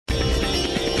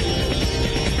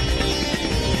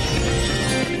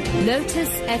Lotus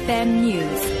FM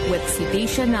News with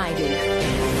SUDISHA Naidu.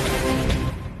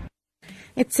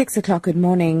 It's 6 o'clock. Good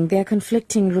morning. There are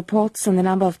conflicting reports on the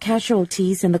number of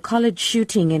casualties in the college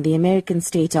shooting in the American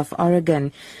state of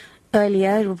Oregon.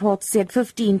 Earlier, reports said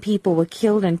 15 people were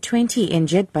killed and 20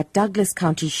 injured, but Douglas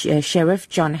County Sheriff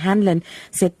John Hanlon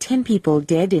said 10 people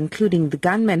dead, including the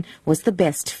gunman, was the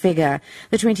best figure.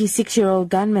 The 26-year-old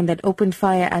gunman that opened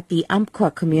fire at the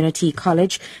Umpqua Community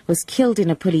College was killed in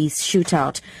a police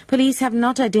shootout. Police have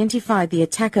not identified the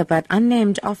attacker, but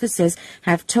unnamed officers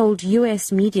have told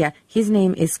U.S. media his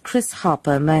name is Chris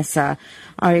Harper Mercer.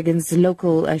 Oregon's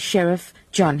local sheriff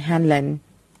John Hanlon.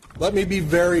 Let me be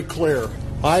very clear.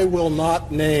 I will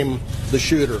not name the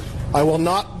shooter. I will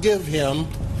not give him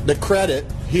the credit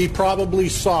he probably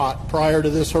sought prior to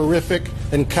this horrific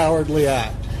and cowardly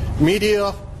act.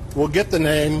 Media will get the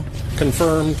name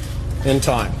confirmed in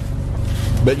time,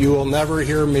 but you will never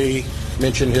hear me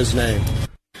mention his name.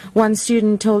 One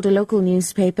student told a local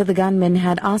newspaper the gunman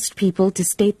had asked people to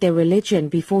state their religion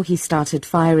before he started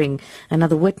firing.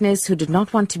 Another witness, who did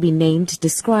not want to be named,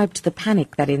 described the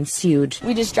panic that ensued.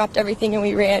 We just dropped everything and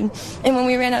we ran. And when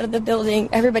we ran out of the building,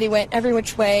 everybody went every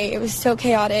which way. It was so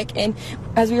chaotic. And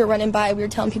as we were running by, we were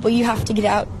telling people, you have to get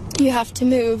out. You have to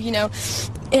move,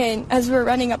 And as we were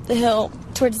running up the hill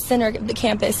towards the center of the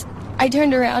campus, I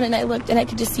turned around and I looked and I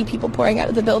could just see people pouring out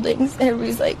of the buildings. And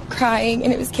everybody was crying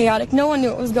and it was chaotic. No one knew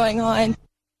what was going on.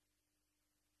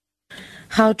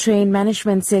 Gautrain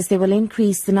management says they will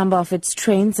increase the number of its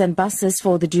trains and buses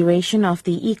for the duration of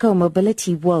the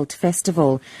EcoMobility World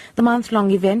Festival. The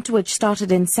month-long event, which started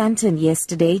in Sandton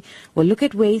yesterday, will look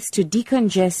at ways to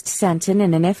decongest Sandton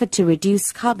in an effort to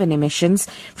reduce carbon emissions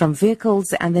from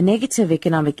vehicles and the negative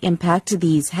economic impact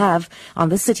these have on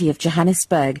the city of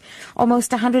Johannesburg.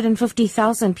 Almost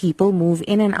 150,000 people move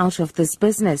in and out of this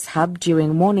business hub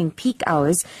during morning peak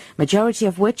hours, majority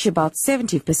of which, about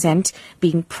 70%,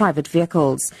 being private vehicles.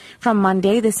 From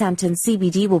Monday, the Sandton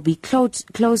CBD will be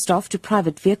closed off to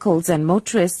private vehicles, and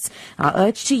motorists are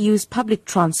urged to use public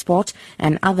transport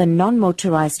and other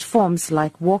non-motorized forms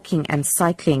like walking and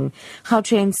cycling.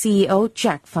 Gautrain CEO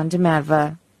Jack van der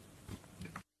Merwe.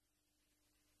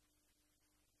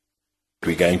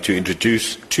 We're going to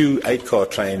introduce 2 8-car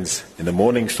trains in the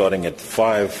morning, starting at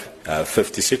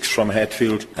 5:56 from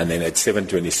Hatfield, and then at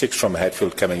 7:26 from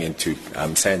Hatfield coming into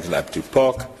Sandton up to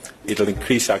Park. It'll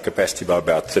increase our capacity by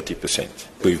about 30%.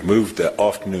 We've moved the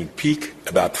afternoon peak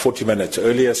about 40 minutes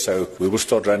earlier, so we will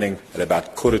start running at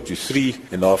about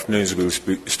 2:45 in the afternoons. We'll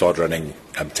start running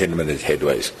 10-minute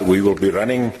headways. We will be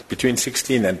running between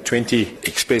 16 and 20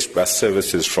 express bus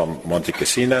services from Monte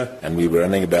Cassino, and we were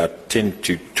running about 10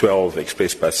 to 12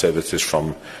 express bus services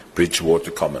from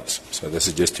Bridgewater Commons. So this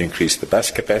is just to increase the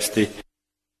bus capacity.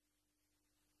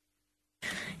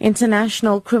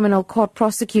 International Criminal Court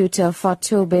prosecutor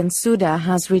Fatou Bensouda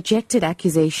has rejected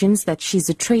accusations that she's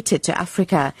a traitor to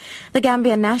Africa. The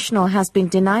Gambian national has been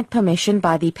denied permission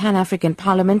by the Pan-African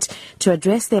Parliament to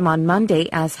address them on Monday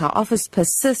as her office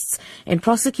persists in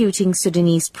prosecuting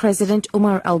Sudanese President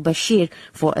Omar al-Bashir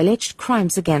for alleged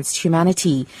crimes against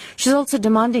humanity. She's also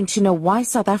demanding to know why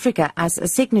South Africa, as a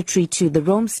signatory to the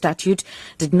Rome Statute,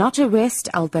 did not arrest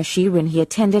al-Bashir when he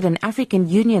attended an African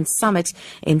Union summit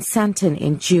in Sandton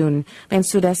in June.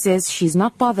 Bensouda says she's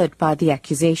not bothered by the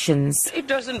accusations. It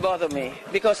doesn't bother me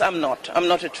because I'm not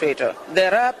a traitor.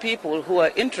 There are people who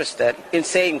are interested in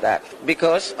saying that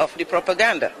because of the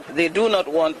propaganda. They do not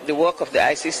want the work of the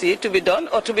ICC to be done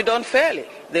or to be done fairly.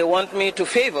 They want me to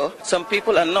favor some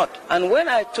people and not. And when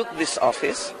I took this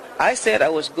office, I said I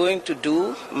was going to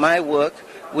do my work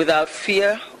without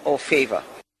fear or favor.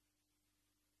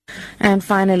 And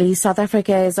finally, South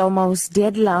Africa is almost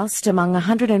dead last among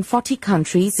 140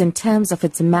 countries in terms of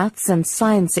its maths and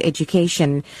science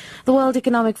education. The World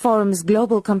Economic Forum's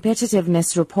Global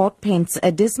Competitiveness Report paints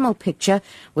a dismal picture,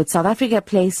 with South Africa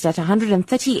placed at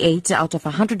 138 out of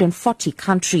 140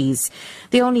 countries.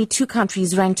 The only 2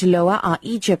 countries ranked lower are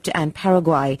Egypt and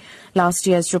Paraguay. Last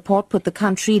year's report put the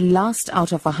country last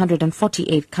out of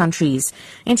 148 countries.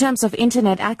 In terms of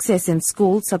internet access in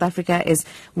schools, South Africa is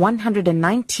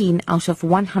 119 out of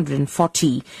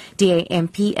 140.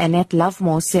 DAMP Annette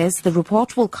Lovemore says the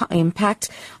report will impact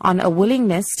on a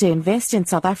willingness to invest in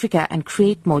South Africa and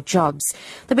create more jobs.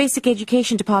 The Basic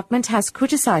Education Department has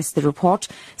criticized the report,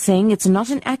 saying it's not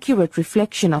an accurate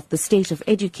reflection of the state of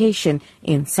education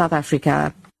in South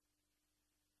Africa.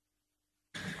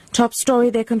 Top story,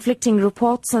 there are conflicting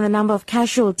reports on the number of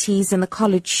casualties in the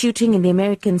college shooting in the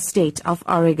American state of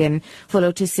Oregon. For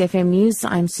Lotus FM News,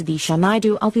 I'm SUDISHA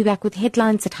Naidu. I'll be back with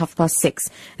headlines at 6:30.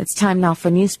 It's time now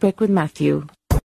for Newsbreak with Matthew.